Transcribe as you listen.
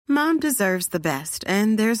Mom deserves the best,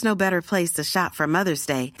 and there's no better place to shop for Mother's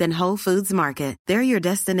Day than Whole Foods Market. They're your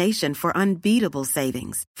destination for unbeatable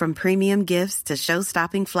savings, from premium gifts to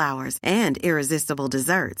show-stopping flowers and irresistible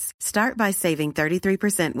desserts. Start by saving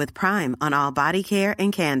 33% with Prime on all body care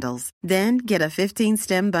and candles. Then get a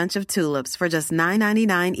 15-stem bunch of tulips for just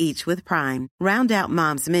 $9.99 each with Prime. Round out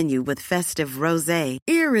Mom's menu with festive rosé,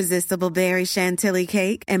 irresistible berry chantilly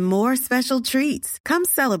cake, and more special treats. Come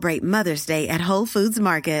celebrate Mother's Day at Whole Foods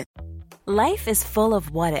Market. Life is full of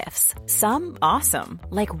what-ifs. Some awesome,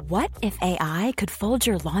 like what if AI could fold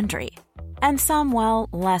your laundry? And some, well,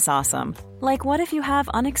 less awesome, like what if you have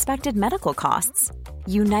unexpected medical costs?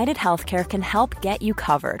 United Healthcare can help get you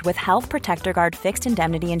covered with Health Protector Guard fixed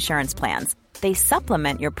indemnity insurance plans. They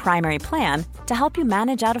supplement your primary plan to help you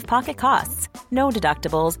manage out-of-pocket costs. No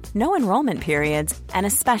deductibles, no enrollment periods, and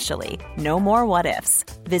especially no more what-ifs.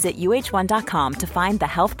 Visit uh1.com to find the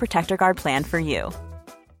Health Protector Guard plan for you.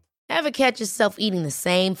 Ever catch yourself eating the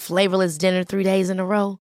same flavorless dinner 3 days in a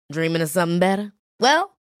row? Dreaming of something better?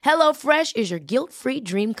 Well, HelloFresh is your guilt-free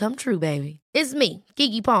dream come true, baby. It's me,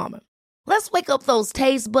 Keke Palmer. Let's wake up those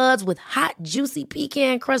taste buds with hot, juicy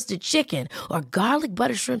pecan-crusted chicken or garlic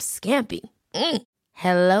butter shrimp scampi.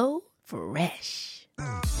 Hello Fresh.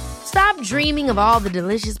 Stop dreaming of all the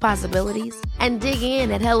delicious possibilities and dig in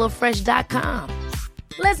at HelloFresh.com.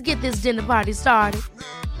 Let's get this dinner party started.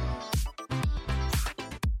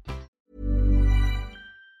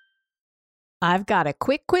 I've got a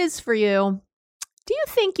quick quiz for you. Do you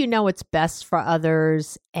think you know what's best for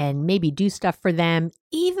others and maybe do stuff for them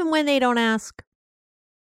even when they don't ask?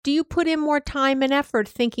 Do you put in more time and effort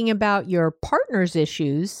thinking about your partner's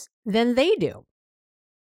issues than they do?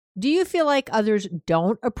 Do you feel like others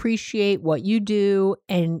don't appreciate what you do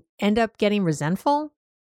and end up getting resentful?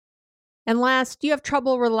 And last, do you have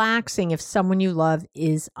trouble relaxing if someone you love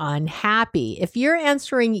is unhappy? If you're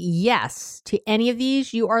answering yes to any of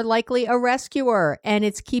these, you are likely a rescuer, and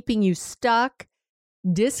it's keeping you stuck,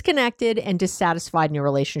 disconnected, and dissatisfied in your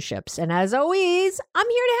relationships. And as always, I'm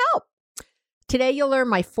here to help. Today, you'll learn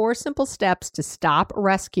my 4 simple steps to stop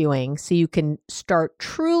rescuing so you can start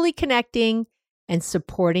truly connecting and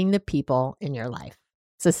supporting the people in your life.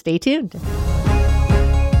 So stay tuned.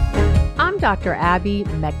 I'm Dr. Abby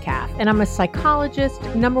Medcalf, and I'm a psychologist,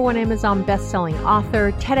 #1 Amazon bestselling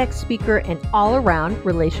author, TEDx speaker, and all-around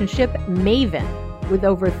relationship maven with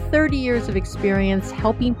over 30 years of experience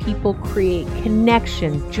helping people create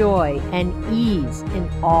connection, joy, and ease in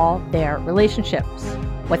all their relationships.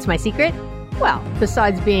 What's my secret? Well,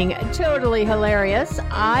 besides being totally hilarious,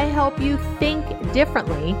 I help you think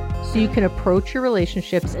differently so you can approach your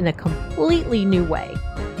relationships in a completely new way.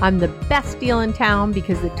 I'm the best deal in town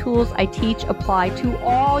because the tools I teach apply to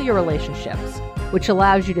all your relationships, which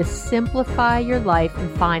allows you to simplify your life and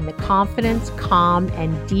find the confidence, calm,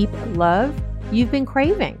 and deep love you've been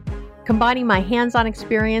craving. Combining my hands-on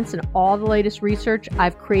experience and all the latest research,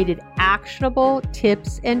 I've created actionable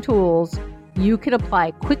tips and tools you can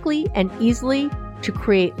apply quickly and easily to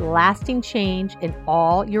create lasting change in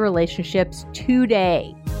all your relationships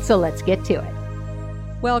today. So let's get to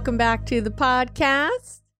it. Welcome back to the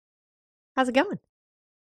podcast. How's it going?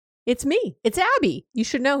 It's me. It's Abby. You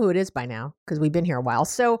should know who it is by now because we've been here a while.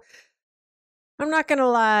 So I'm not going to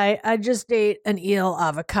lie. I just ate an eel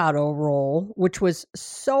avocado roll, which was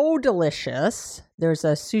so delicious. There's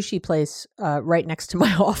a sushi place right next to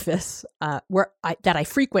my office that I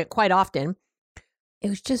frequent quite often. It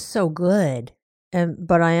was just so good.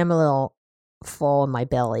 But I am a little full in my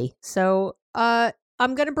belly. So I'm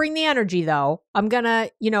going to bring the energy, though. I'm going to,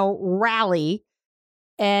 rally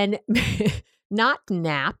and not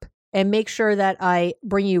nap and make sure that I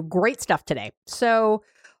bring you great stuff today. So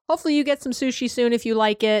hopefully you get some sushi soon if you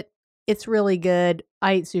like it. It's really good.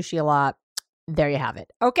 I eat sushi a lot. There you have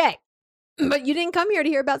it. Okay. But you didn't come here to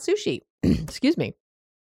hear about sushi. Excuse me.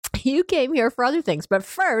 You came here for other things. But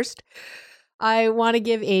first, I want to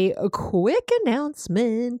give a quick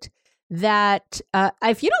announcement that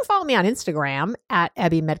if you don't follow me on Instagram at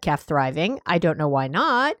Abby Medcalf Thriving, I don't know why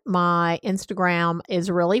not. My Instagram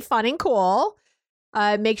is really fun and cool.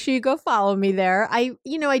 Make sure you go follow me there. I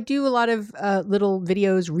do a lot of little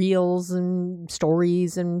videos, reels and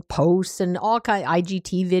stories and posts and all kind of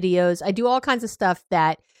IGT videos. I do all kinds of stuff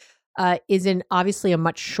that is in obviously a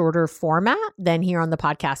much shorter format than here on the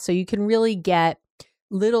podcast. So you can really get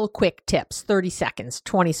little quick tips, 30 seconds,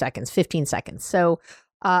 20 seconds, 15 seconds. So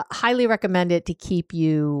highly recommend it to keep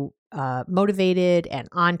you motivated and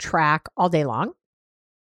on track all day long.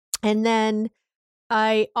 And then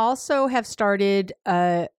I also have started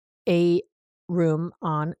a room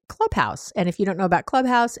on Clubhouse. And if you don't know about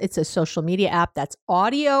Clubhouse, it's a social media app that's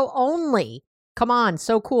audio only. Come on,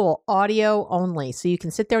 so cool. Audio only. So you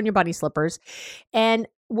can sit there in your bunny slippers. And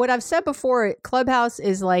what I've said before, Clubhouse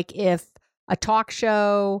is like if a talk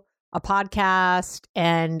show, a podcast,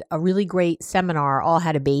 and a really great seminar all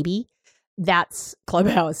had a baby. That's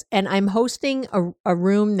Clubhouse. And I'm hosting a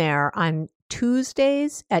room there on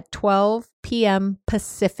Tuesdays at 12 p.m.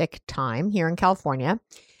 Pacific time here in California.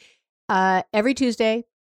 Every Tuesday,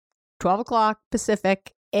 12 o'clock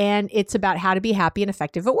Pacific. And it's about how to be happy and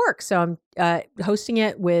effective at work. So I'm hosting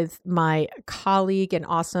it with my colleague and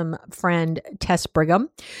awesome friend, Tess Brigham.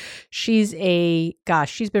 She's been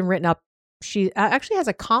written up. She actually has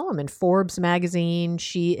a column in Forbes magazine.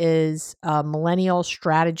 She is a millennial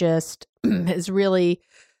strategist, is really,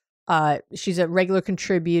 she's a regular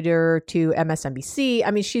contributor to MSNBC.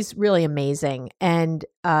 I mean, she's really amazing and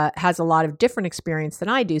has a lot of different experience than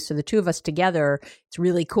I do. So the two of us together, it's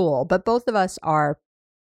really cool. But both of us are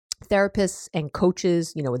therapists and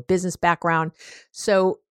coaches, with business background.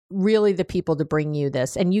 So really the people to bring you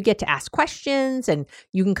this, and you get to ask questions and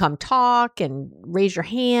you can come talk and raise your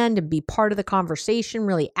hand and be part of the conversation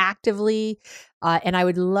really actively. And I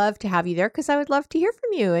would love to have you there because I would love to hear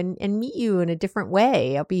from you and meet you in a different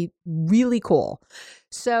way. It'll be really cool.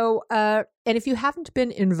 So, and if you haven't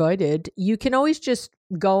been invited, you can always just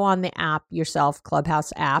go on the app yourself,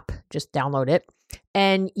 Clubhouse app, just download it,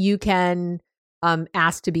 and you can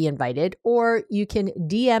ask to be invited, or you can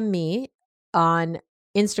DM me on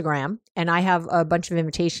Instagram, and I have a bunch of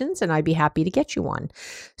invitations and I'd be happy to get you one.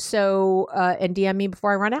 So, and DM me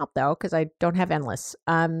before I run out though, because I don't have endless.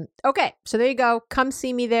 Okay. So there you go. Come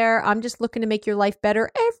see me there. I'm just looking to make your life better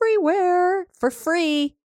everywhere for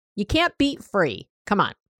free. You can't beat free. Come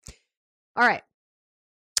on. All right.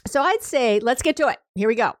 So I'd say, let's get to it. Here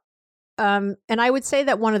we go. And I would say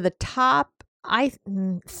that one of the top,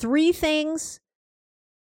 three things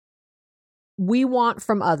we want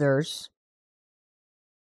from others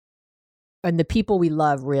and the people we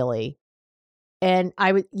love, really. And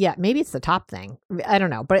maybe it's the top thing. I don't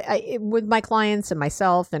know. But with my clients and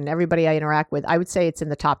myself and everybody I interact with, I would say it's in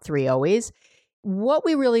the top three always. What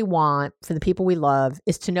we really want for the people we love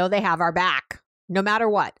is to know they have our back, no matter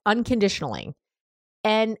what, unconditionally.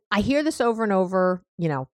 And I hear this over and over,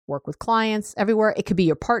 work with clients everywhere. It could be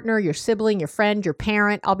your partner, your sibling, your friend, your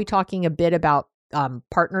parent. I'll be talking a bit about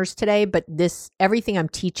partners today, but everything I'm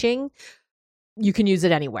teaching, you can use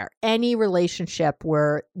it anywhere. Any relationship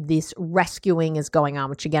where this rescuing is going on,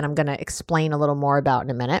 which again, I'm going to explain a little more about in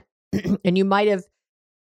a minute. And you might have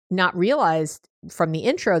not realized from the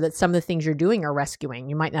intro that some of the things you're doing are rescuing.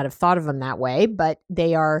 You might not have thought of them that way, but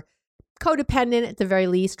they are codependent at the very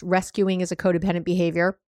least. Rescuing is a codependent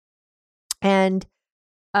behavior. And,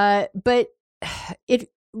 but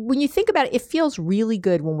when you think about it, it feels really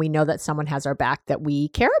good when we know that someone has our back that we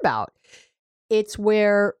care about. It's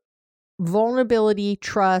where vulnerability,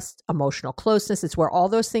 trust, emotional closeness, it's where all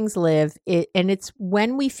those things live. And it's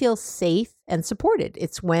when we feel safe and supported.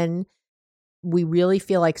 It's when we really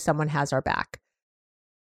feel like someone has our back.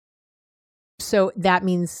 So that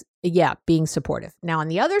means, being supportive. Now, on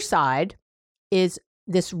the other side is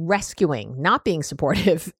this rescuing, not being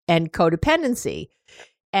supportive, and codependency.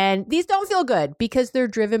 And these don't feel good because they're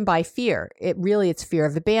driven by fear. It's fear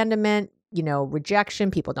of abandonment,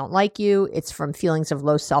 rejection. People don't like you. It's from feelings of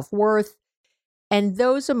low self-worth. And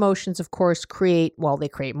those emotions, of course, they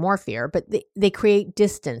create more fear, but they create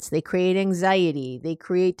distance. They create anxiety. They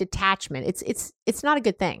create detachment. It's not a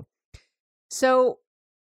good thing. So,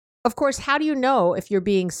 of course, how do you know if you're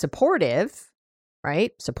being supportive,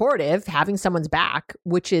 right? Supportive, having someone's back,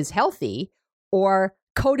 which is healthy, or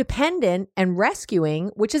codependent and rescuing,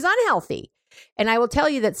 which is unhealthy. And I will tell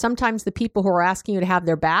you that sometimes the people who are asking you to have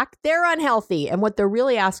their back, they're unhealthy. And what they're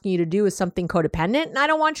really asking you to do is something codependent, and I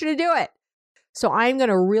don't want you to do it. So I'm going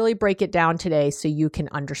to really break it down today so you can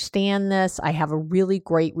understand this. I have a really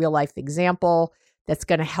great real life example that's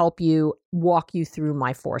going to help you walk you through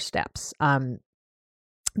my 4 steps.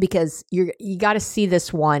 Because you got to see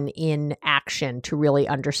this one in action to really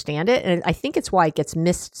understand it. And I think it's why it gets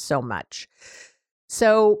missed so much.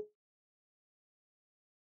 So,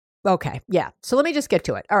 okay. Yeah. So let me just get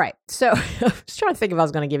to it. All right. So I was trying to think if I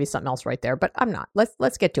was going to give you something else right there, but I'm not.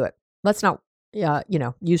 Let's get to it. Let's not,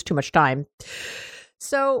 use too much time.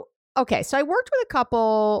 So, okay. So I worked with a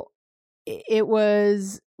couple, it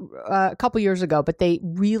was a couple years ago, but they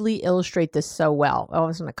really illustrate this so well. Oh, it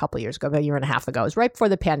wasn't a couple years ago, but a year and a half ago. It was right before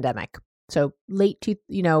the pandemic. So I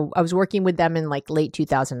was working with them in like late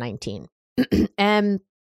 2019. And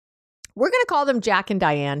we're going to call them Jack and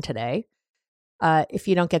Diane today. If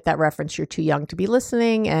you don't get that reference, you're too young to be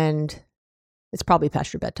listening, and it's probably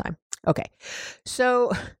past your bedtime. Okay.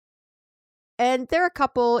 So, and they're a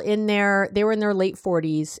couple they were in their late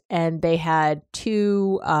 40s, and they had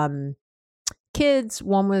two kids.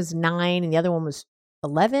 One was 9 and the other one was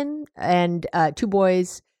 11, and two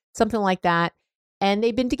boys, something like that. And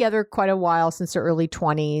they've been together quite a while, since their early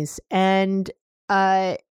 20s. And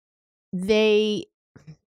Diane,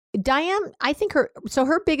 I think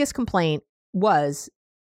her biggest complaint was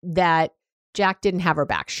that Jack didn't have her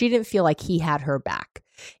back. She didn't feel like he had her back,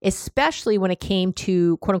 especially when it came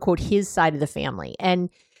to, quote unquote, his side of the family. And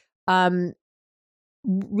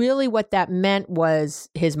really what that meant was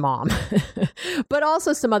his mom, but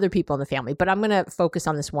also some other people in the family. But I'm going to focus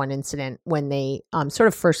on this one incident when they sort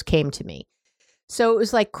of first came to me. So it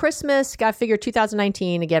was like Christmas, got to figure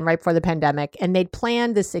 2019, again, right before the pandemic. And they'd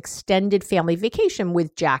planned this extended family vacation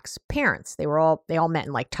with Jack's parents. They all met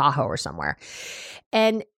in like Tahoe or somewhere.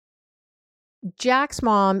 And Jack's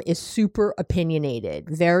mom is super opinionated,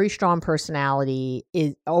 very strong personality,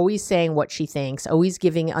 is always saying what she thinks, always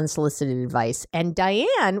giving unsolicited advice. And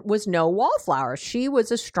Diane was no wallflower. She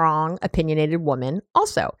was a strong, opinionated woman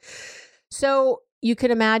also. So you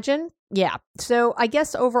can imagine. Yeah. So I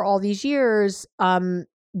guess over all these years,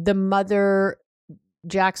 the mother,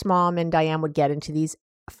 Jack's mom, and Diane would get into these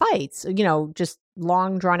fights, just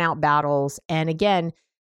long drawn out battles. And again,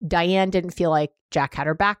 Diane didn't feel like Jack had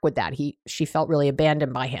her back with that. She felt really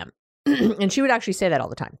abandoned by him. And she would actually say that all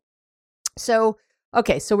the time. So,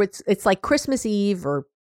 okay. So it's like Christmas Eve or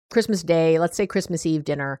Christmas Day, let's say Christmas Eve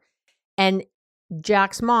dinner. And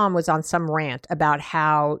Jack's mom was on some rant about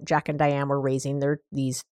how Jack and Diane were raising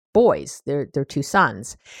these boys, their two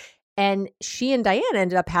sons. And she and Diane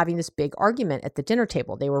ended up having this big argument at the dinner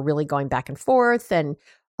table. They were really going back and forth. And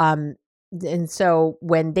so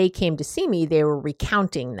when they came to see me, they were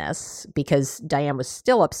recounting this because Diane was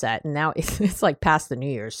still upset. And now it's like past the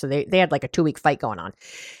New Year's. So they had like a 2-week fight going on.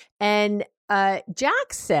 And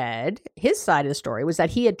Jack said his side of the story was that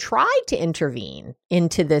he had tried to intervene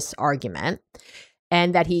into this argument.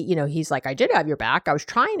 And that he's like, I did have your back. I was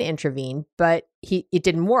trying to intervene, but it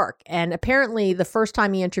didn't work. And apparently the first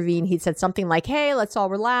time he intervened, he said something like, hey, let's all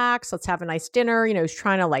relax. Let's have a nice dinner. He was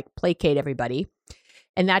trying to like placate everybody.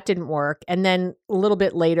 And that didn't work. And then a little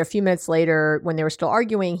bit later, a few minutes later, when they were still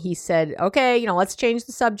arguing, he said, okay, let's change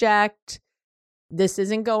the subject. This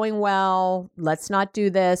isn't going well. Let's not do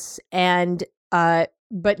this. And,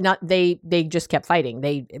 but not, they just kept fighting.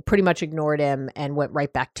 They pretty much ignored him and went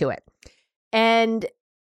right back to it. And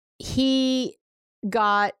he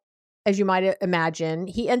got, as you might imagine,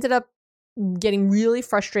 he ended up getting really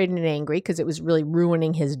frustrated and angry because it was really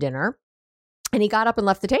ruining his dinner. And he got up and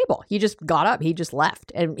left the table. He just got up. He just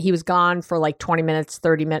left. And he was gone for like 30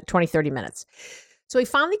 minutes. So he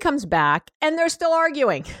finally comes back and they're still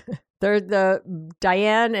arguing.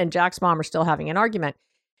 Diane and Jack's mom are still having an argument.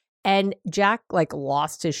 And Jack like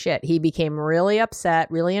lost his shit. He became really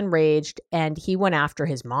upset, really enraged, and he went after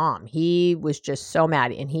his mom. He was just so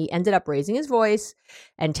mad. And he ended up raising his voice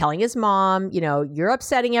and telling his mom, you're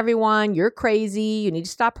upsetting everyone. You're crazy. You need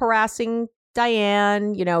to stop harassing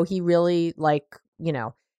Diane. He really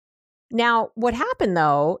Now, what happened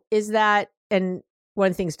though is that, and one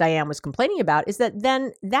of the things Diane was complaining about is that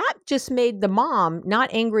then that just made the mom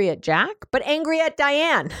not angry at Jack, but angry at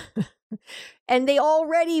Diane. And they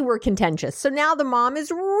already were contentious. So now the mom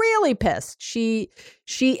is really pissed. She's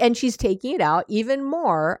taking it out even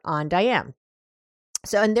more on Diane.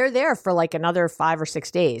 So, and they're there for like another 5 or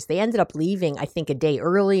 6 days. They ended up leaving, I think, a day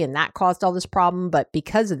early, and that caused all this problem, but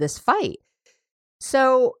because of this fight.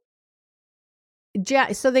 So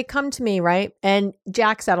they come to me, right? And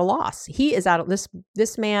Jack's at a loss. He is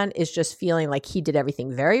this man is just feeling like he did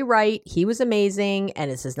everything very right. He was amazing,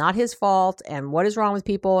 and this is not his fault. And what is wrong with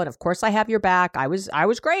people? And of course I have your back. I was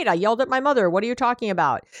great. I yelled at my mother. What are you talking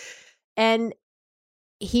about? And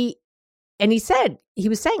he was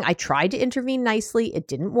saying, I tried to intervene nicely. It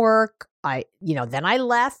didn't work. Then I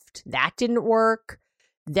left. That didn't work.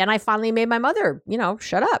 Then I finally made my mother,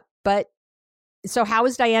 shut up. But so how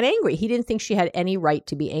is Diane angry? He didn't think she had any right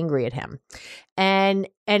to be angry at him. And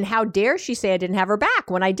how dare she say I didn't have her back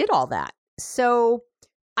when I did all that? So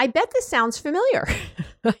I bet this sounds familiar.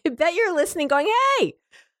 I bet you're listening going, hey,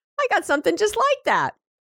 I got something just like that.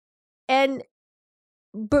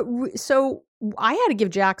 So I had to give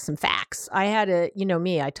Jack some facts. I had to,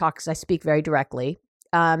 me, I speak very directly.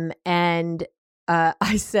 I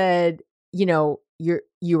said, you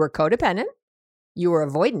were codependent, you were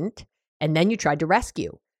avoidant, and then you tried to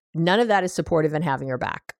rescue. None of that is supportive in having your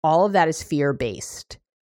back. All of that is fear-based.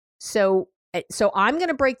 So I'm going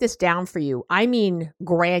to break this down for you. I mean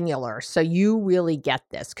granular, so you really get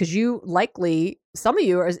this, because you likely some of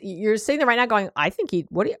you you're sitting there right now going, I think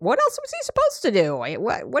what else was he supposed to do?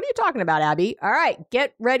 What are you talking about, Abby? All right,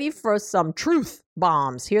 get ready for some truth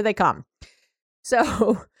bombs. Here they come.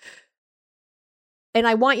 So, and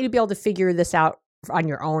I want you to be able to figure this out on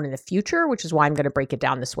your own in the future, which is why I'm going to break it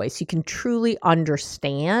down this way so you can truly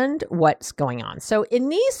understand what's going on. So in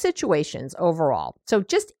these situations overall,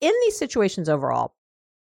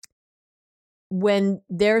 when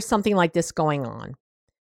there's something like this going on,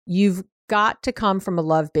 you've got to come from a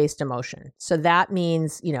love-based emotion. So that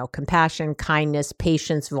means, compassion, kindness,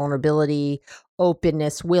 patience, vulnerability,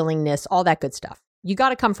 openness, willingness, all that good stuff. You got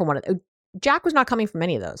to come from one of those. Jack was not coming from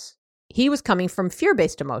any of those. He was coming from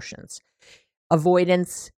fear-based emotions.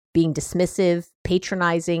 Avoidance, being dismissive,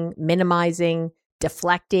 patronizing, minimizing,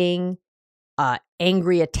 deflecting,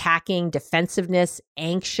 angry, attacking, defensiveness,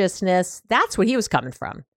 anxiousness. That's what he was coming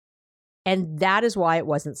from. And that is why it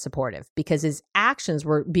wasn't supportive, because his actions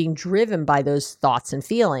were being driven by those thoughts and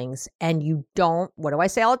feelings. And what do I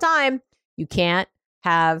say all the time? You can't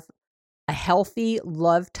have a healthy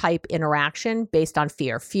love type interaction based on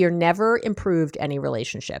fear. Fear never improved any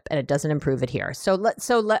relationship, and it doesn't improve it here. So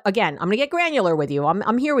again, I'm going to get granular with you.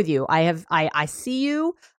 I'm here with you. I see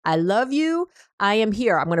you. I love you. I am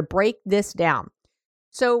here. I'm going to break this down.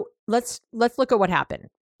 So let's look at what happened.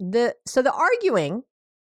 The arguing,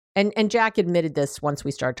 and Jack admitted this once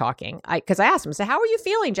we started talking. Because I asked him, I said, how are you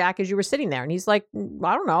feeling, Jack, as you were sitting there? And he's like,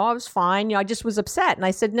 I don't know. I was fine. I just was upset. And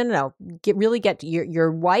I said, no. Get to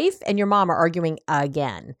your wife and your mom are arguing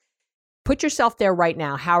again. Put yourself there right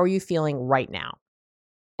now. How are you feeling right now?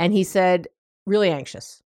 And he said, really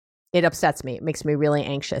anxious. It upsets me. It makes me really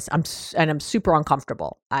anxious. I'm super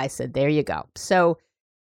uncomfortable. I said, there you go. So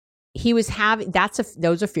he was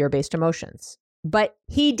those are fear-based emotions. But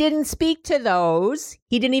he didn't speak to those.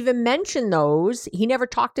 He didn't even mention those. He never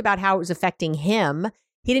talked about how it was affecting him.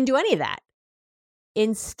 He didn't do any of that.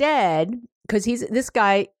 Instead, because this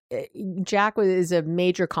guy, Jack is a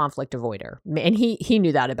major conflict avoider. And he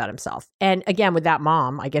knew that about himself. And again, with that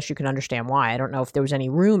mom, I guess you can understand why. I don't know if there was any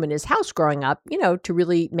room in his house growing up, to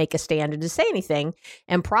really make a stand and to say anything.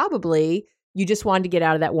 And probably you just wanted to get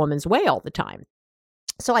out of that woman's way all the time.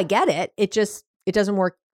 So I get it. It doesn't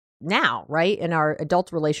work now, right? In our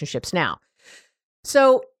adult relationships now.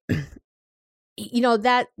 So,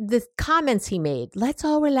 that the comments he made, let's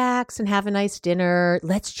all relax and have a nice dinner.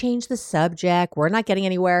 Let's change the subject. We're not getting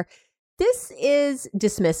anywhere. This is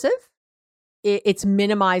dismissive. It's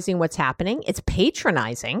minimizing what's happening. It's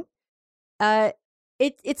patronizing.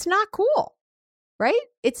 It's not cool, right?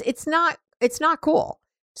 It's not cool.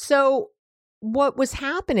 So what was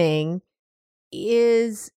happening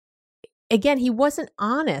is, again, he wasn't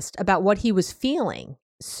honest about what he was feeling.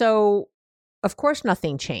 So, of course,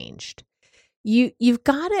 nothing changed. You've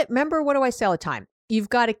got to, remember, what do I say all the time? You've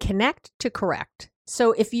got to connect to correct.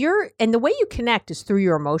 So and the way you connect is through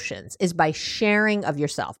your emotions, is by sharing of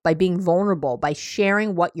yourself, by being vulnerable, by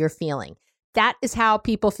sharing what you're feeling. That is how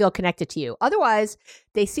people feel connected to you. Otherwise,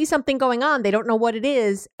 they see something going on, they don't know what it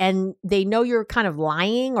is, and they know you're kind of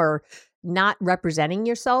lying or not representing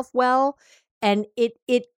yourself well. And it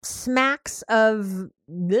smacks of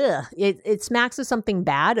it smacks of something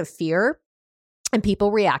bad, of fear, and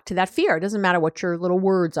people react to that fear. It doesn't matter what your little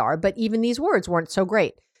words are, but even these words weren't so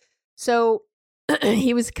great. So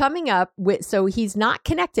he was coming up with, so he's not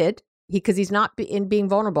connected because he's not being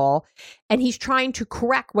vulnerable, and he's trying to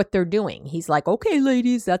correct what they're doing. He's like, okay,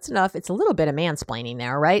 ladies, that's enough. It's a little bit of mansplaining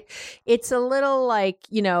there, right? It's a little like,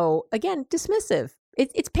 again, dismissive.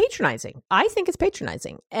 It's patronizing. I think it's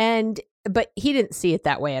patronizing. But he didn't see it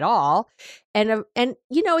that way at all. And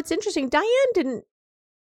it's interesting. Diane didn't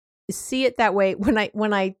see it that way.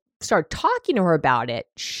 When I started talking to her about it,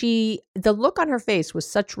 the look on her face was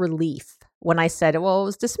such relief when I said, well, it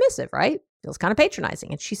was dismissive, right? It was kind of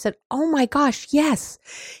patronizing. And she said, oh my gosh, yes.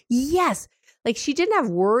 Like, she didn't have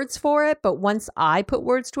words for it, but once I put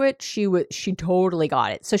words to it, she totally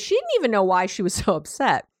got it. So she didn't even know why she was so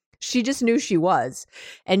upset. She just knew she was.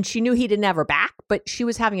 And she knew he didn't have her back, but she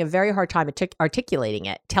was having a very hard time articulating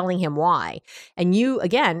it, telling him why. And you,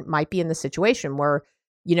 again, might be in the situation where,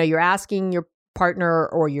 you're asking your partner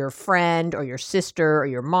or your friend or your sister or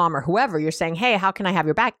your mom or whoever, you're saying, hey, how can I have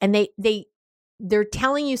your back? And they're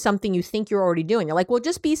telling you something you think you're already doing. They're like, well,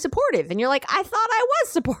 just be supportive. And you're like, I thought I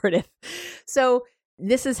was supportive. So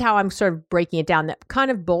this is how I'm sort of breaking it down, that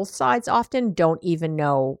kind of both sides often don't even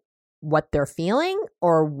know what they're feeling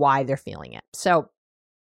or why they're feeling it. So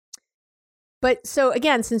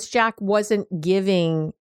again, since Jack wasn't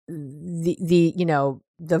giving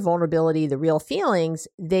the vulnerability, the real feelings,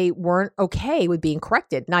 they weren't okay with being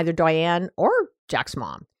corrected, neither Diane or Jack's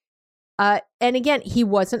mom. And again, he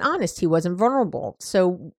wasn't honest. He wasn't vulnerable.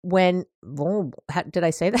 So did I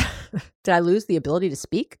say that? Did I lose the ability to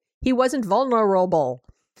speak? He wasn't vulnerable.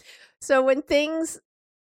 So when things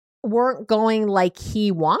weren't going like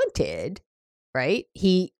he wanted, right?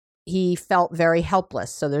 He felt very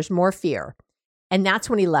helpless. So there's more fear. And that's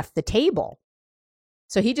when he left the table.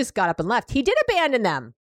 So he just got up and left. He did abandon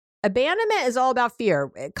them. Abandonment is all about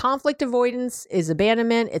fear. Conflict avoidance is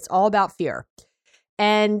abandonment. It's all about fear.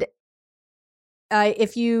 And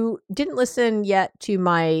if you didn't listen yet to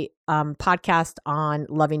my podcast on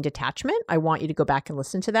loving detachment, I want you to go back and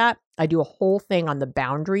listen to that. I do a whole thing on the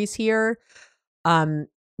boundaries here.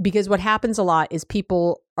 Because what happens a lot is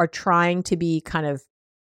people are trying to be kind of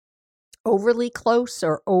overly close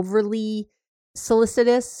or overly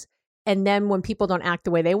solicitous. And then when people don't act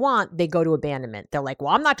the way they want, they go to abandonment. They're like,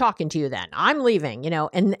 well, I'm not talking to you then. I'm leaving,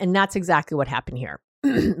 and that's exactly what happened here.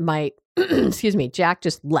 Jack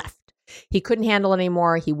just left. He couldn't handle it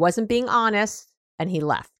anymore. He wasn't being honest and he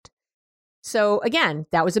left. So again,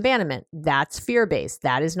 that was abandonment. That's fear-based.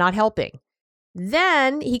 That is not helping.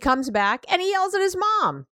 Then he comes back and he yells at his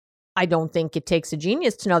mom. I don't think it takes a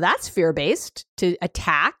genius to know that's fear-based, to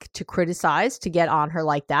attack, to criticize, to get on her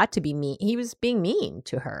like that, to be mean. He was being mean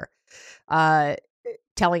to her,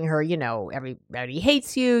 telling her, everybody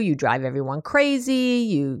hates you. You drive everyone crazy.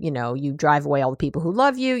 You drive away all the people who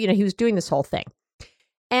love you. He was doing this whole thing.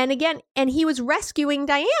 And again, he was rescuing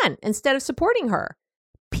Diane instead of supporting her.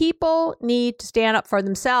 People need to stand up for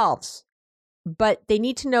themselves, but they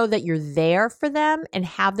need to know that you're there for them and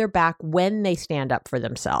have their back when they stand up for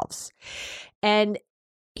themselves. And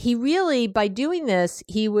he really, by doing this,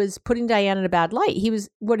 he was putting Diane in a bad light. He was,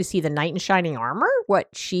 what is he, the knight in shining armor? What,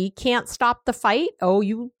 she can't stop the fight? Oh,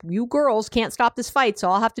 you girls can't stop this fight, so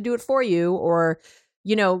I'll have to do it for you. Or,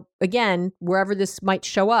 again, wherever this might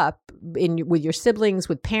show up, with your siblings,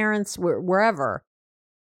 with parents, wherever.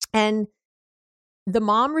 And the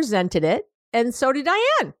mom resented it, and so did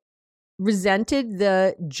Diane. Resented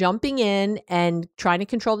the jumping in and trying to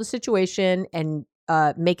control the situation and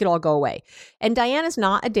make it all go away. And Diane is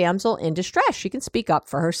not a damsel in distress. She can speak up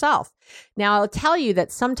for herself. Now, I'll tell you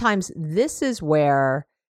that sometimes this is where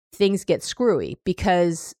things get screwy,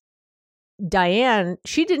 because Diane,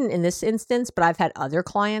 she didn't in this instance, but I've had other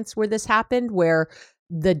clients where this happened, where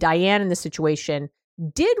the Diane in the situation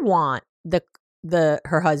did want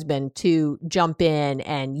her husband to jump in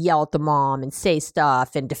and yell at the mom and say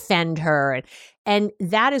stuff and defend her. And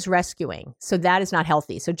that is rescuing. So that is not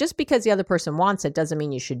healthy. So just because the other person wants it doesn't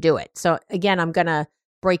mean you should do it. So again, I'm going to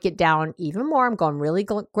break it down even more. I'm going really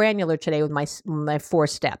granular today with my 4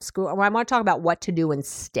 steps. I want to talk about what to do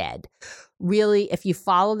instead. Really, if you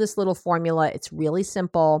follow this little formula, it's really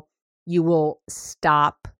simple. You will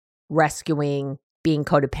stop rescuing, being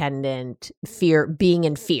codependent, being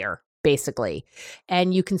in fear, basically.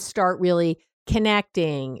 And you can start really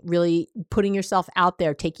connecting, really putting yourself out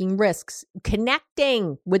there, taking risks,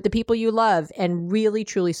 connecting with the people you love, and really,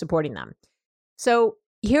 truly supporting them. So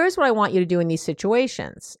here's what I want you to do in these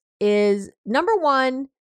situations is, number one,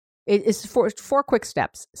 it is 4 quick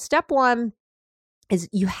steps. Step 1 is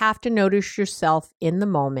you have to notice yourself in the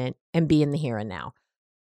moment and be in the here and now.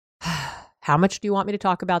 How much do you want me to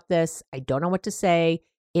talk about this? I don't know what to say.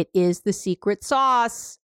 It is the secret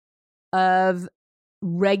sauce of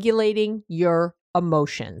regulating your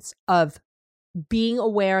emotions, of being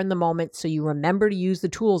aware in the moment so you remember to use the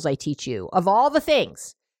tools I teach you, of all the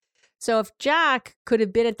things. So if Jack could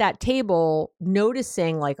have been at that table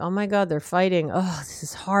noticing like, oh my God, they're fighting. Oh, this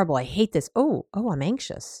is horrible. I hate this. Oh, I'm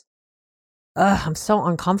anxious. I'm so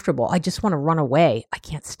uncomfortable. I just want to run away. I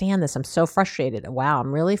can't stand this. I'm so frustrated. Wow,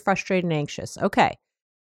 I'm really frustrated and anxious. Okay.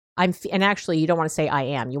 And actually, you don't want to say I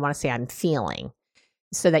am. You want to say I'm feeling,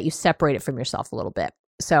 so that you separate it from yourself a little bit.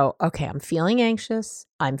 So, okay, I'm feeling anxious.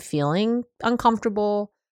 I'm feeling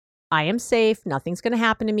uncomfortable. I am safe. Nothing's going to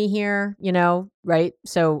happen to me here, right?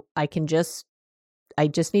 So I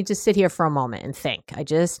just need to sit here for a moment and think. I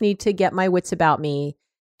just need to get my wits about me,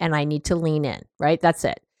 and I need to lean in, right? That's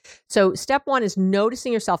it. So step 1 is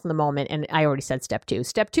noticing yourself in the moment. And I already said step 2.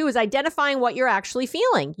 Step 2 is identifying what you're actually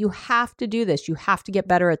feeling. You have to do this. You have to get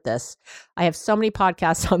better at this. I have so many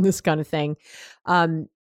podcasts on this kind of thing.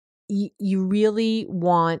 You really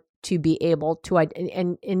want to be able to,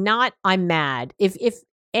 and not, I'm mad. If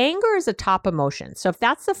anger is a top emotion, so if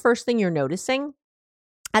that's the first thing you're noticing,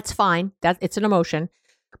 that's fine. It's an emotion,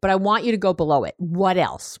 but I want you to go below it. What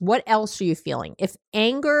else? What else are you feeling? If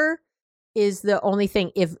anger is the only thing,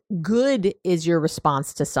 if good is your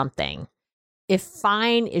response to something, If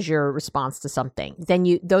fine is your response to something,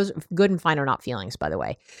 then those good and fine are not feelings, by the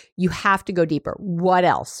way. You have to go deeper. What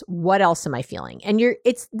else? What else am I feeling? And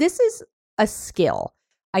this is a skill.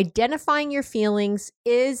 Identifying your feelings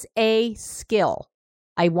is a skill.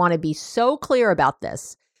 I want to be so clear about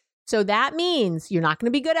this. So that means you're not going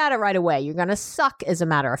to be good at it right away. You're going to suck, as a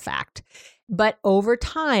matter of fact. But over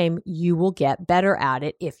time, you will get better at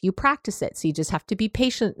it if you practice it. So you just have to be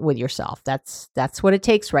patient with yourself. That's what it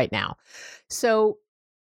takes right now. So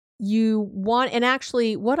you want, and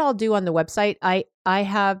actually what I'll do on the website,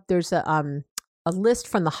 there's a list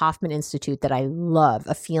from the Hoffman Institute that I love,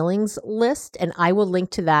 a feelings list, and I will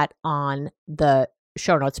link to that on the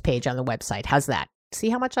show notes page on the website. How's that? See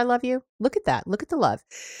how much I love you? Look at that. Look at the love.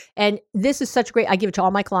 And this is such great. I give it to all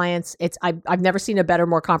my clients. I've never seen a better,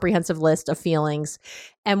 more comprehensive list of feelings.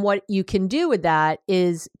 And what you can do with that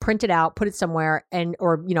is print it out, put it somewhere,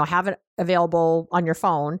 or have it available on your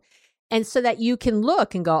phone. And so that you can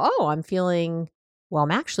look and go, oh, I'm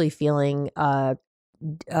actually feeling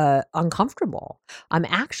uncomfortable. I'm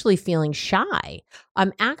actually feeling shy.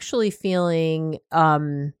 I'm actually feeling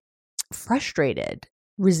frustrated,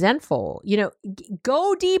 resentful.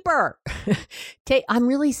 Go deeper. I'm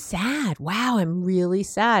really sad. Wow, I'm really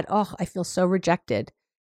sad. Oh, I feel so rejected.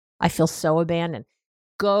 I feel so abandoned.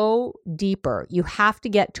 Go deeper. You have to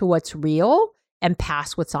get to what's real and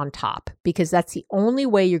past what's on top, because that's the only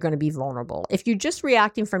way you're going to be vulnerable. If you're just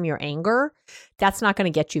reacting from your anger, that's not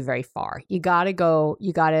going to get you very far. You got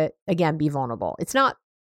to, again, be vulnerable. It's not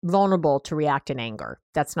vulnerable to react in anger.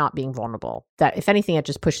 That's not being vulnerable. That, if anything, it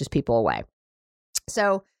just pushes people away.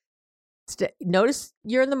 So notice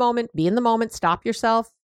you're in the moment, be in the moment, stop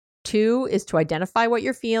yourself. 2 is to identify what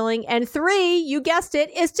you're feeling. And 3, you guessed it,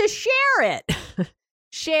 is to share it.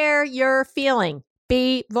 Share your feeling.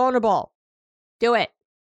 Be vulnerable. Do it.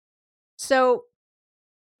 So,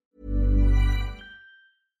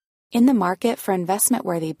 in the market for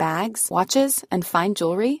investment-worthy bags, watches, and fine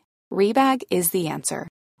jewelry, Rebag is the answer.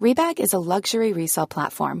 Rebag is a luxury resale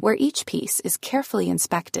platform where each piece is carefully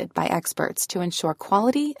inspected by experts to ensure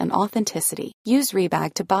quality and authenticity. Use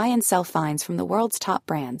Rebag to buy and sell finds from the world's top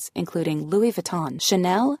brands, including Louis Vuitton,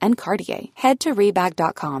 Chanel, and Cartier. Head to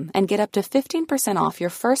Rebag.com and get up to 15% off your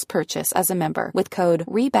first purchase as a member with code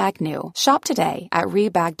REBAGNEW. Shop today at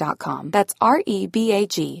Rebag.com. That's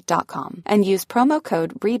REBAG.com. And use promo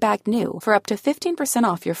code REBAGNEW for up to 15%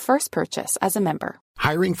 off your first purchase as a member.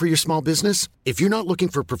 Hiring for your small business? If you're not looking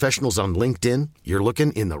for professionals on LinkedIn, you're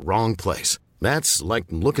looking in the wrong place. That's like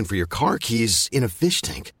looking for your car keys in a fish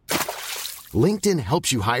tank. LinkedIn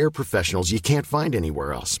helps you hire professionals you can't find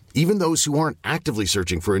anywhere else, even those who aren't actively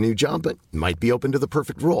searching for a new job but might be open to the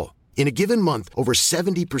perfect role. In a given month, over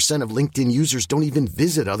 70% of LinkedIn users don't even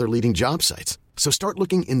visit other leading job sites. So start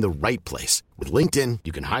looking in the right place. With LinkedIn,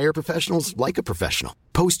 you can hire professionals like a professional.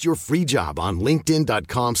 Post your free job on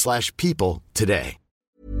linkedin.com/people today.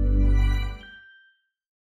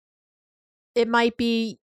 It might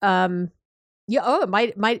be, Jack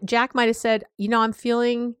might have said, I'm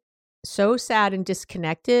feeling so sad and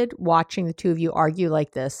disconnected watching the two of you argue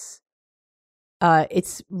like this.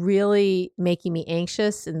 It's really making me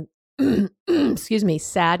anxious and,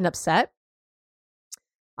 sad and upset.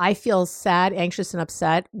 I feel sad, anxious, and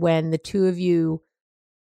upset when the two of you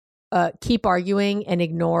keep arguing and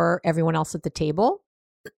ignore everyone else at the table.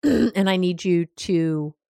 And I need you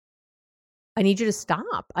to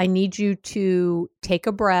stop. I need you to take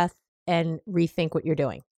a breath and rethink what you're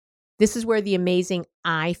doing. This is where the amazing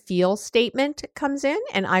I feel statement comes in.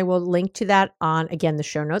 And I will link to that on, again, the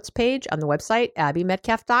show notes page on the website,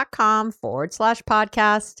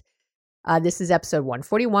 abbymedcalf.com/podcast. This is episode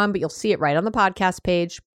 141, but you'll see it right on the podcast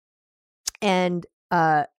page. And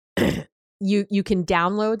you can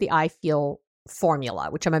download the I feel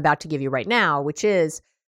formula, which I'm about to give you right now, which is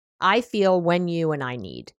I feel when you and I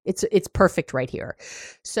need. It's perfect right here.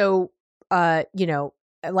 So,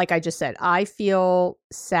 like I just said, I feel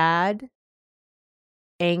sad,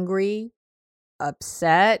 angry,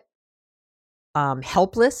 upset,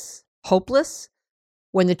 helpless, hopeless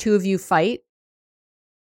when the two of you fight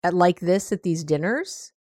at these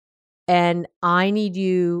dinners. And I need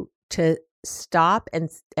you to stop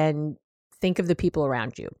and think of the people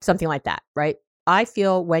around you. Something like that, right? I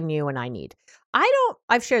feel when you and I need.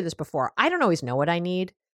 I've shared this before. I don't always know what I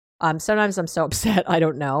need. Sometimes I'm so upset I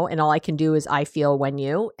don't know. And all I can do is I feel when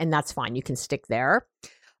you, and that's fine. You can stick there.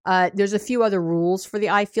 There's a few other rules for the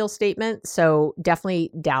I feel statement. So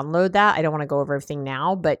definitely download that. I don't want to go over everything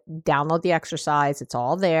now, but download the exercise. It's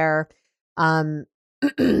all there.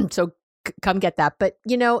 So come get that. But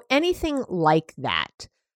anything like that.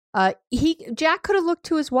 Jack could have looked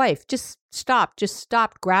to his wife, just stopped,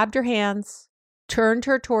 grabbed her hands turned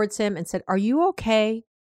her towards him and said, "Are you okay?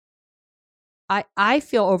 I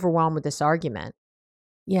feel overwhelmed with this argument.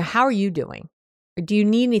 Yeah, how are you doing? Do you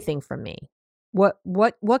need anything from me?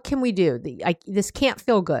 What can we do? This can't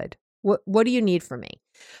feel good. What do you need from me?"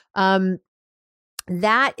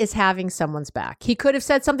 That is having someone's back. He could have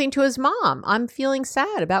said something to his mom. "I'm feeling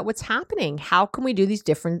sad about what's happening. How can we do these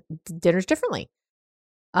different dinners differently?"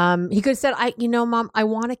 He could have said, Mom, I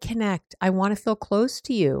want to connect. I want to feel close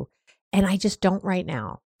to you. And I just don't right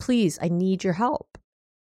now. Please, I need your help.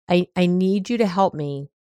 I need you to help me,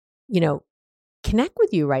 connect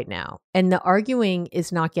with you right now. And the arguing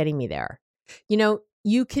is not getting me there.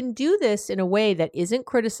 You can do this in a way that isn't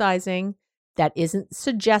criticizing, that isn't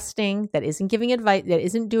suggesting, that isn't giving advice, that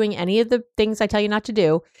isn't doing any of the things I tell you not to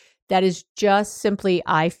do. That is just simply,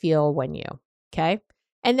 I feel when you, okay?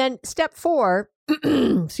 And then step 4,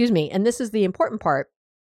 excuse me, and this is the important part,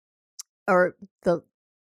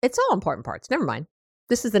 it's all important parts. Never mind.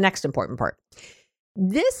 This is the next important part.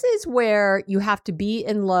 This is where you have to be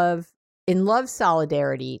in love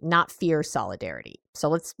solidarity, not fear solidarity. So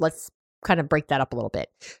let's kind of break that up a little bit.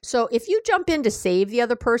 So if you jump in to save the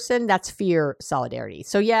other person, that's fear solidarity.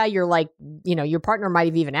 So yeah, you're like, your partner might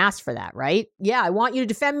have even asked for that, right? Yeah, I want you to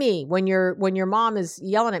defend me when your mom is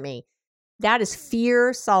yelling at me. That is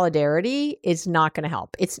fear solidarity. It's not going to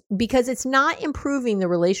help. It's because it's not improving the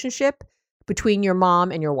relationship between your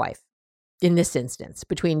mom and your wife. In this instance,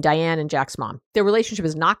 between Diane and Jack's mom, their relationship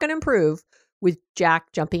is not going to improve with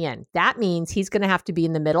Jack jumping in. That means he's going to have to be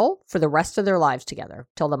in the middle for the rest of their lives together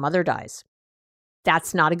till the mother dies.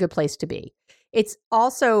 That's not a good place to be. It's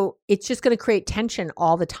just going to create tension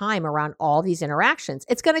all the time around all these interactions.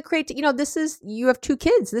 It's going to create, you have 2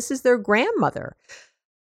 kids. This is their grandmother.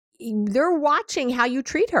 They're watching how you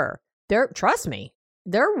treat her. Trust me,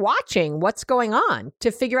 they're watching what's going on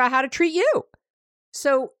to figure out how to treat you.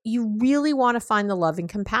 So you really want to find the love and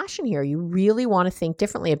compassion here. You really want to think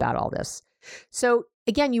differently about all this. So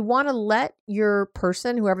again, you want to let your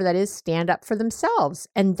person, whoever that is, stand up for themselves.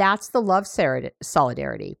 And that's the love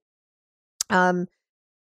solidarity. Because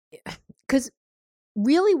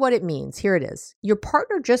really what it means, here it is. Your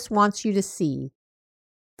partner just wants you to see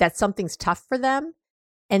that something's tough for them.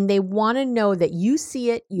 And they want to know that you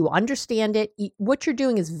see it, you understand it. What you're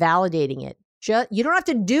doing is validating it. You don't have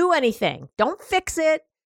to do anything. Don't fix it.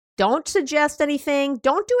 Don't suggest anything.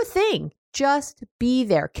 Don't do a thing. Just be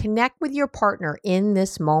there. Connect with your partner in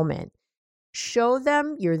this moment. Show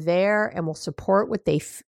them you're there and will support what they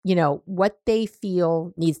feel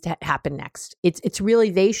needs to happen next. It's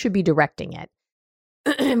really, they should be directing it.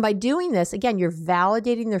 And by doing this, again, you're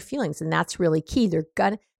validating their feelings, and that's really key.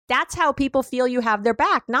 That's how people feel you have their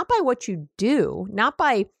back, not by what you do, not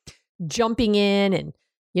by jumping in and,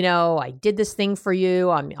 I did this thing for you.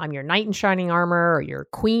 I'm your knight in shining armor or your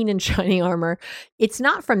queen in shining armor. It's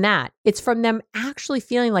not from that. It's from them actually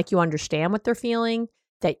feeling like you understand what they're feeling,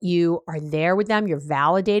 that you are there with them, you're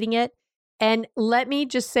validating it. And let me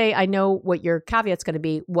just say, I know what your caveat's going to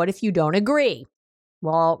be. What if you don't agree?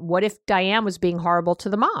 Well, what if Diane was being horrible to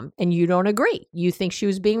the mom and you don't agree? You think she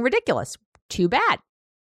was being ridiculous. Too bad.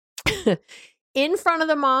 In front of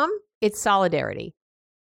the mom, it's solidarity.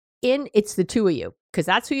 It's the 2 of you, because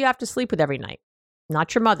that's who you have to sleep with every night.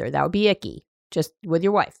 Not your mother. That would be icky. Just with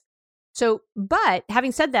your wife. So, but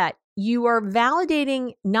having said that, you are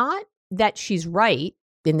validating not that she's right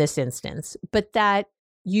in this instance, but that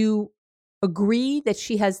you agree that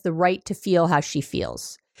she has the right to feel how she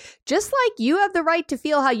feels. Just like you have the right to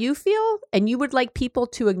feel how you feel, and you would like people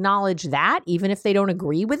to acknowledge that, even if they don't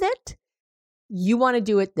agree with it, you want to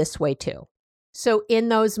do it this way too. So in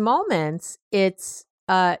those moments, that's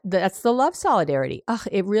the love solidarity.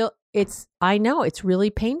 I know it's really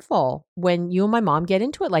painful when you and my mom get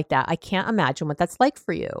into it like that. I can't imagine what that's like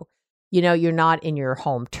for you. You're not in your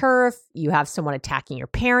home turf. You have someone attacking your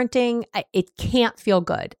parenting. It can't feel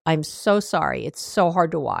good. I'm so sorry. It's so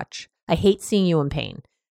hard to watch. I hate seeing you in pain.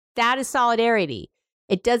 That is solidarity.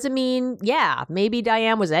 It doesn't mean, maybe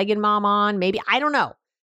Diane was egging mom on. Maybe, I don't know.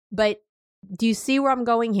 But do you see where I'm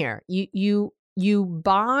going here? You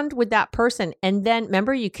bond with that person, and then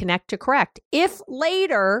remember, you connect to correct. If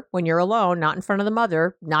later, when you're alone, not in front of the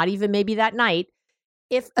mother, not even maybe that night,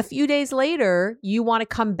 if a few days later you want to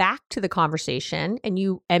come back to the conversation and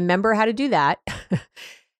remember how to do that.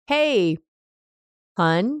 Hey,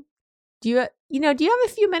 hun, do you have a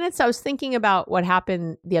few minutes? I was thinking about what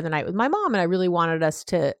happened the other night with my mom, and I really wanted us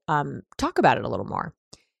to talk about it a little more.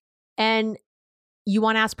 And you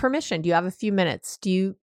want to ask permission. Do you have a few minutes?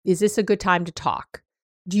 Is this a good time to talk?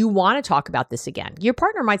 Do you want to talk about this again? Your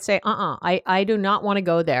partner might say, I do not want to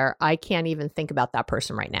go there. I can't even think about that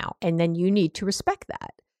person right now. And then you need to respect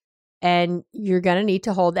that. And you're going to need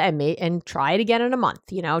to hold that and try it again in a month,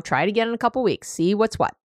 try it again in a couple weeks, see what's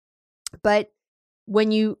what. But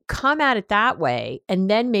when you come at it that way, and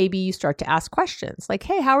then maybe you start to ask questions like,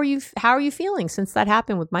 hey, how are you feeling since that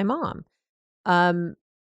happened with my mom?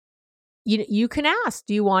 You can ask,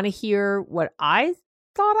 do you want to hear what I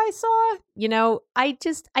thought I saw?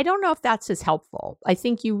 I don't know if that's as helpful. I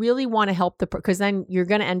think you really want to help because then you're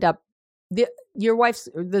going to end up,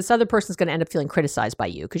 this other person's going to end up feeling criticized by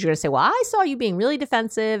you because you're going to say, well, I saw you being really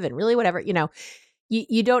defensive and really whatever,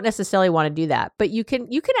 you don't necessarily want to do that, but you can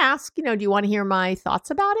ask, do you want to hear my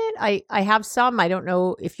thoughts about it? I have some. I don't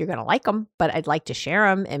know if you're going to like them, but I'd like to share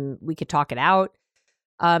them and we could talk it out.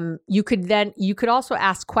 You could also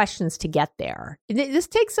ask questions to get there. This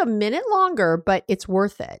takes a minute longer, but it's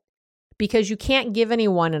worth it because you can't give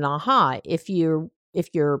anyone an aha. If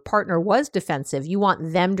your partner was defensive, you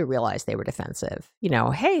want them to realize they were defensive.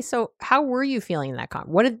 Hey, so how were you feeling in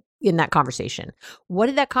that conversation? What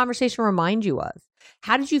did that conversation remind you of?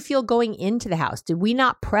 How did you feel going into the house? Did we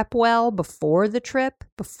not prep well before the trip,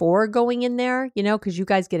 before going in there? Because you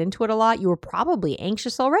guys get into it a lot. You were probably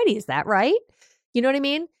anxious already. Is that right? You know what I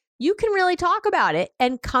mean? You can really talk about it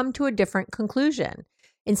and come to a different conclusion.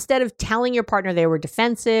 Instead of telling your partner they were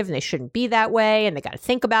defensive and they shouldn't be that way and they got to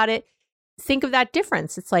think about it, think of that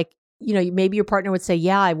difference. It's like, maybe your partner would say,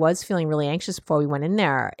 yeah, I was feeling really anxious before we went in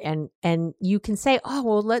there. And you can say, oh,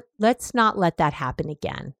 well, let's not let that happen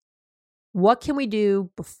again. What can we do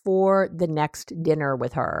before the next dinner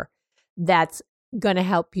with her that's going to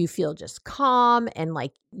help you feel just calm and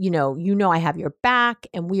like, I have your back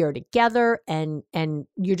and we are together and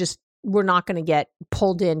we're not going to get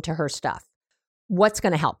pulled into her stuff. What's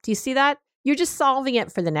going to help? Do you see that? You're just solving it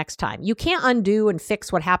for the next time. You can't undo and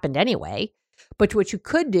fix what happened anyway. But what you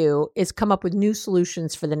could do is come up with new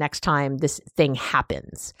solutions for the next time this thing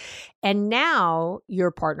happens. And now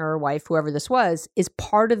your partner or wife, whoever this was, is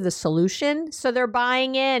part of the solution. So they're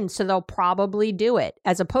buying in. So they'll probably do it,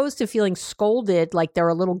 as opposed to feeling scolded like they're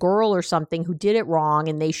a little girl or something who did it wrong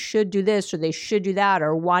and they should do this or they should do that,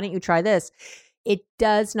 or why don't you try this? It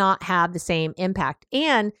does not have the same impact.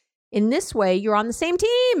 And in this way, you're on the same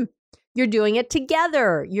team. You're doing it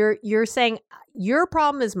together. You're saying your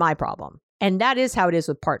problem is my problem. And that is how it is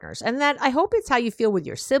with partners. And that I hope it's how you feel with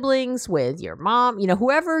your siblings, with your mom,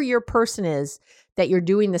 whoever your person is that you're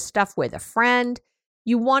doing this stuff with, a friend.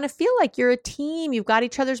 You want to feel like you're a team. You've got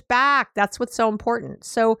each other's back. That's what's so important.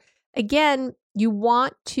 So again, you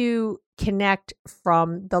want to connect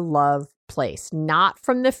from the love place, not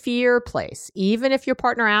from the fear place, even if your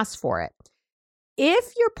partner asks for it.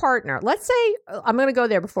 If your partner, let's say, I'm going to go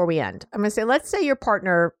there before we end. I'm going to say, let's say your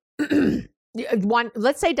partner...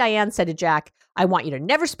 let's say Diane said to Jack, I want you to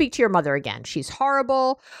never speak to your mother again. She's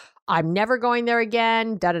horrible. I'm never going there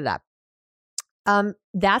again. That's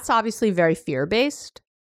obviously very fear-based,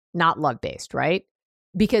 not love-based, right?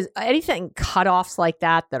 Because anything cutoffs like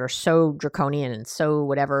that are so draconian and so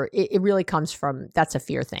whatever, it really comes from, that's a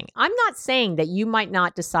fear thing. I'm not saying that you might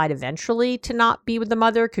not decide eventually to not be with the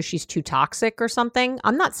mother because she's too toxic or something.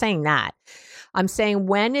 I'm not saying that. I'm saying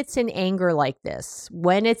when it's in anger like this,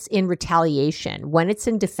 when it's in retaliation, when it's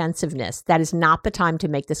in defensiveness, that is not the time to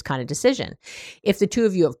make this kind of decision. If the two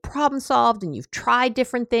of you have problem solved and you've tried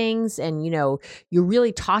different things and, you're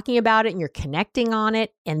really talking about it and you're connecting on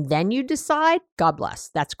it, and then you decide, God bless,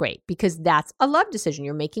 that's great, because that's a love decision.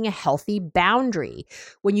 You're making a healthy boundary.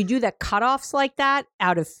 When you do that cutoffs like that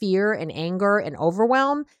out of fear and anger and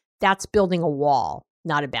overwhelm, that's building a wall,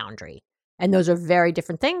 not a boundary. And those are very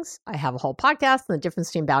different things. I have a whole podcast on the difference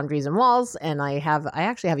between boundaries and walls. And I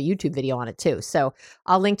actually have a YouTube video on it too. So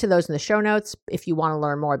I'll link to those in the show notes if you want to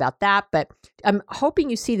learn more about that. But I'm hoping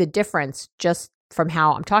you see the difference just from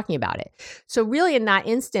how I'm talking about it. So really in that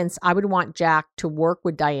instance, I would want Jack to work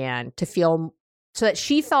with Diane to feel so that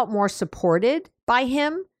she felt more supported by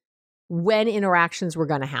him when interactions were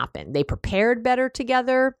going to happen. They prepared better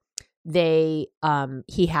together. He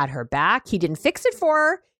had her back. He didn't fix it for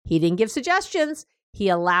her. He didn't give suggestions. He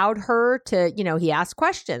allowed her to, he asked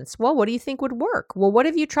questions. Well, what do you think would work? Well, what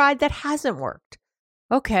have you tried that hasn't worked?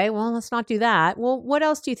 Okay, well, let's not do that. Well, what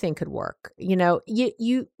else do you think could work?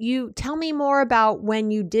 You tell me more about when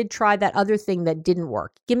you did try that other thing that didn't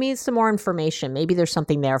work. Give me some more information. Maybe there's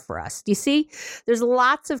something there for us. Do you see? There's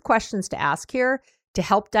lots of questions to ask here to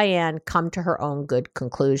help Diane come to her own good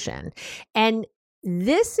conclusion. And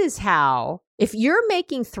this is how, if you're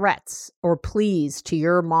making threats or pleas to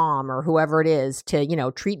your mom or whoever it is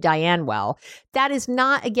to, treat Diane well, that is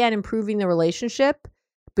not, again, improving the relationship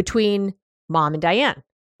between mom and Diane.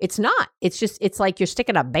 It's not. It's like you're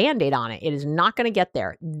sticking a Band-Aid on it. It is not going to get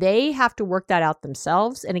there. They have to work that out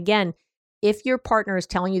themselves. And again, if your partner is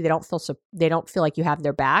telling you they don't feel like you have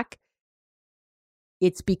their back,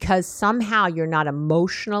 it's because somehow you're not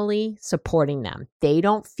emotionally supporting them. They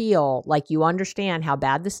don't feel like you understand how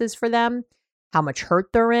bad this is for them, how much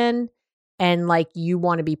hurt they're in, and like you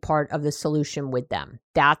want to be part of the solution with them.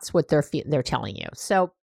 That's what they're telling you.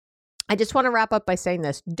 So I just want to wrap up by saying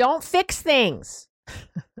this. Don't fix things.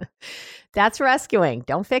 That's rescuing.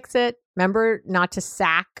 Don't fix it. Remember not to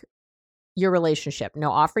sack your relationship. No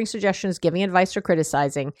offering suggestions, giving advice, or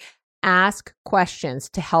criticizing. Ask questions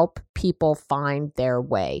to help people find their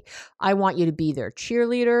way. I want you to be their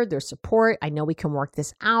cheerleader, their support. I know we can work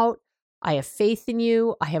this out. I have faith in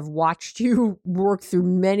you. I have watched you work through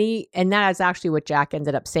many, and that is actually what Jack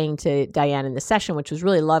ended up saying to Diane in the session, which was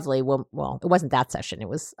really lovely. Well, it wasn't that session. It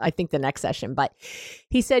was, I think, the next session. But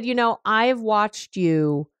he said, I've watched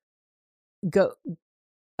you go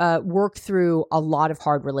work through a lot of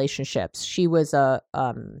hard relationships. She was a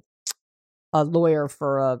lawyer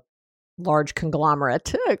for a large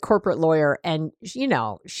conglomerate, a corporate lawyer. And,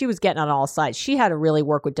 she was getting on all sides. She had to really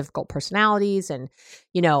work with difficult personalities and,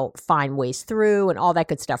 find ways through and all that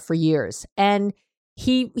good stuff for years. And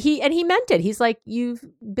he meant it. He's like, you've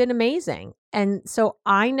been amazing. And so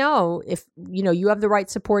I know if, you have the right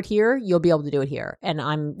support here, you'll be able to do it here. And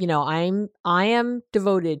I am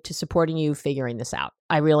devoted to supporting you figuring this out.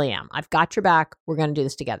 I really am. I've got your back. We're going to do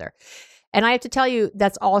this together. And I have to tell you,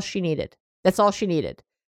 that's all she needed. That's all she needed.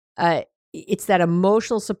 It's that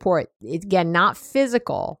emotional support. Again, not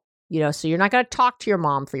physical, so you're not going to talk to your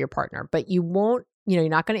mom for your partner, but you won't, you're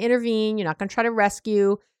not going to intervene. You're not going to try to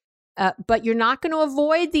rescue, but you're not going to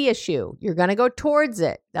avoid the issue. You're going to go towards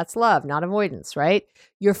it. That's love, not avoidance, right?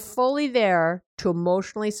 You're fully there to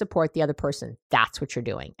emotionally support the other person. That's what you're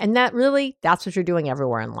doing. And that's what you're doing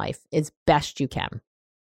everywhere in life as best you can.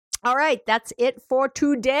 All right. That's it for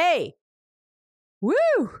today. Woo!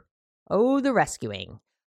 Oh, the rescuing.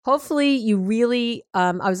 Hopefully you really,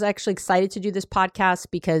 I was actually excited to do this podcast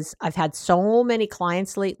because I've had so many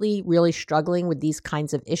clients lately really struggling with these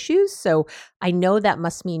kinds of issues. So I know that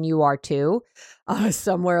must mean you are too,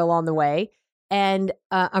 somewhere along the way. And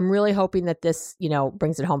I'm really hoping that this,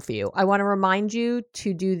 brings it home for you. I want to remind you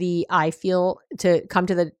to do to come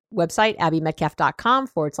to the website,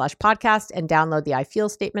 abbymetcalf.com/podcast and download the I Feel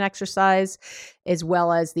statement exercise, as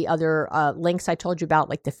well as the other links I told you about,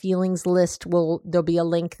 like the feelings list. There'll be a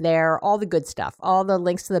link there, all the good stuff, all the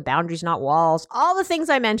links to the Boundaries Not Walls, all the things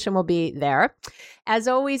I mentioned will be there. As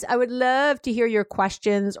always, I would love to hear your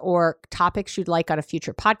questions or topics you'd like on a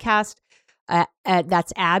future podcast.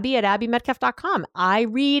 That's Abby at abbymetcalf.com. I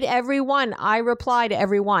read everyone. I reply to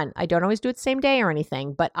everyone. I don't always do it the same day or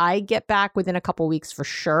anything, but I get back within a couple weeks for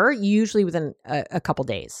sure, usually within a couple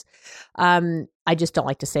days. I just don't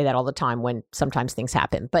like to say that all the time when sometimes things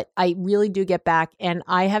happen, but I really do get back. And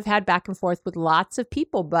I have had back and forth with lots of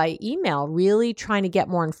people by email, really trying to get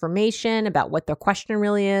more information about what their question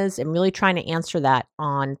really is and really trying to answer that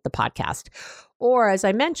on the podcast. Or as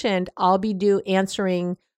I mentioned, I'll be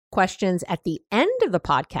answering questions at the end of the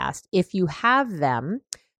podcast if you have them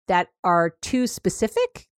that are too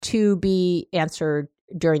specific to be answered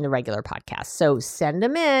during the regular podcast. So send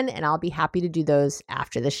them in and I'll be happy to do those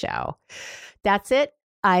after the show. That's it.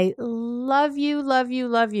 I love you, love you,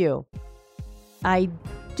 love you. I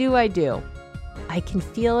do. I can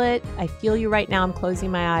feel it. I feel you right now. I'm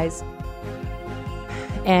closing my eyes.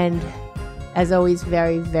 And as always,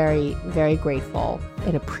 very, very, very grateful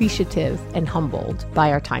and appreciative and humbled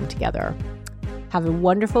by our time together. Have a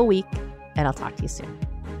wonderful week, and I'll talk to you soon.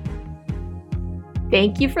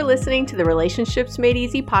 Thank you for listening to the Relationships Made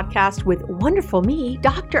Easy podcast with wonderful me,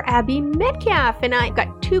 Dr. Abby Metcalf. And I've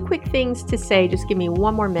got 2 quick things to say. Just give me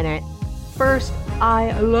 1 more minute. First,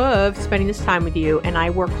 I love spending this time with you, and I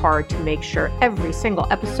work hard to make sure every single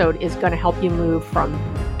episode is going to help you move from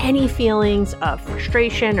any feelings of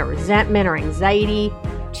frustration or resentment or anxiety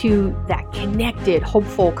to that connected,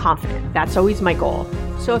 hopeful, confident. That's always my goal.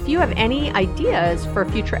 So if you have any ideas for a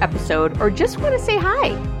future episode or just want to say hi,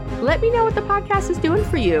 let me know what the podcast is doing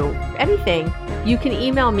for you. Anything, you can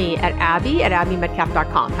email me at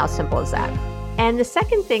abby@abbymetcalf.com. How simple is that? And the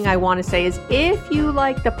second thing I want to say is if you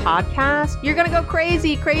like the podcast, you're going to go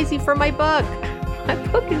crazy for my book. My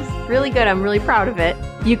book is really good. I'm really proud of it.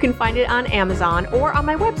 You can find it on Amazon or on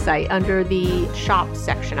my website under the shop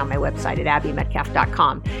section on my website at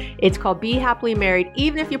abbymetcalf.com. It's called Be Happily Married,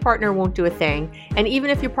 Even If Your Partner Won't Do a Thing. And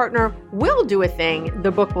even if your partner will do a thing,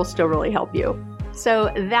 the book will still really help you.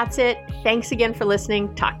 So that's it. Thanks again for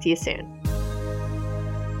listening. Talk to you soon.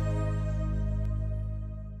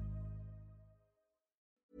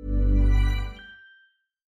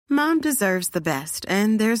 Mom deserves the best,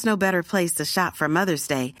 and there's no better place to shop for Mother's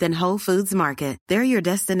Day than Whole Foods Market. They're your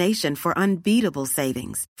destination for unbeatable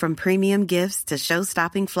savings, from premium gifts to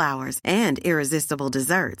show-stopping flowers and irresistible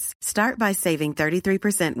desserts. Start by saving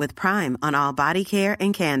 33% with Prime on all body care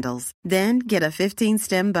and candles. Then get a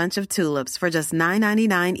 15-stem bunch of tulips for just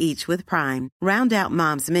 $9.99 each with Prime. Round out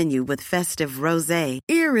Mom's menu with festive rosé,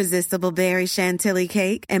 irresistible berry chantilly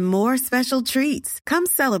cake, and more special treats. Come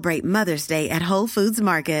celebrate Mother's Day at Whole Foods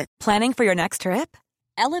Market. Planning for your next trip?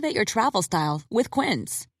 Elevate your travel style with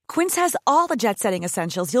Quince. Quince has all the jet-setting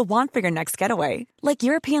essentials you'll want for your next getaway, like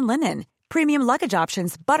European linen, premium luggage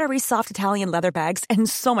options, buttery soft Italian leather bags, and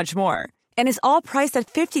so much more. And is all priced at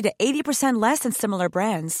 50 to 80% less than similar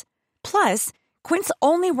brands. Plus, Quince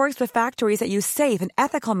only works with factories that use safe and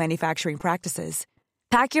ethical manufacturing practices.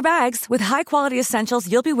 Pack your bags with high-quality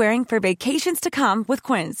essentials you'll be wearing for vacations to come with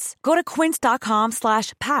Quince. Go to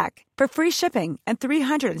quince.com/pack for free shipping and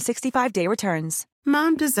 365-day returns.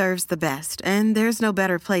 Mom deserves the best, and there's no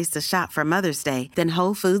better place to shop for Mother's Day than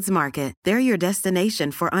Whole Foods Market. They're your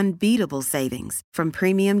destination for unbeatable savings, from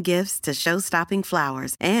premium gifts to show-stopping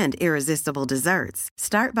flowers and irresistible desserts.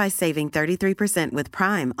 Start by saving 33% with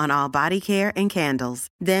Prime on all body care and candles.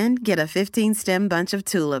 Then get a 15-stem bunch of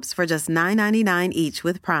tulips for just $9.99 each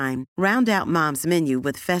with Prime. Round out Mom's menu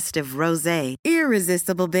with festive rosé,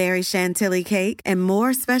 irresistible berry chantilly cake, and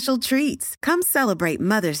more special treats. Come celebrate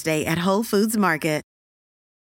Mother's Day at Whole Foods Market.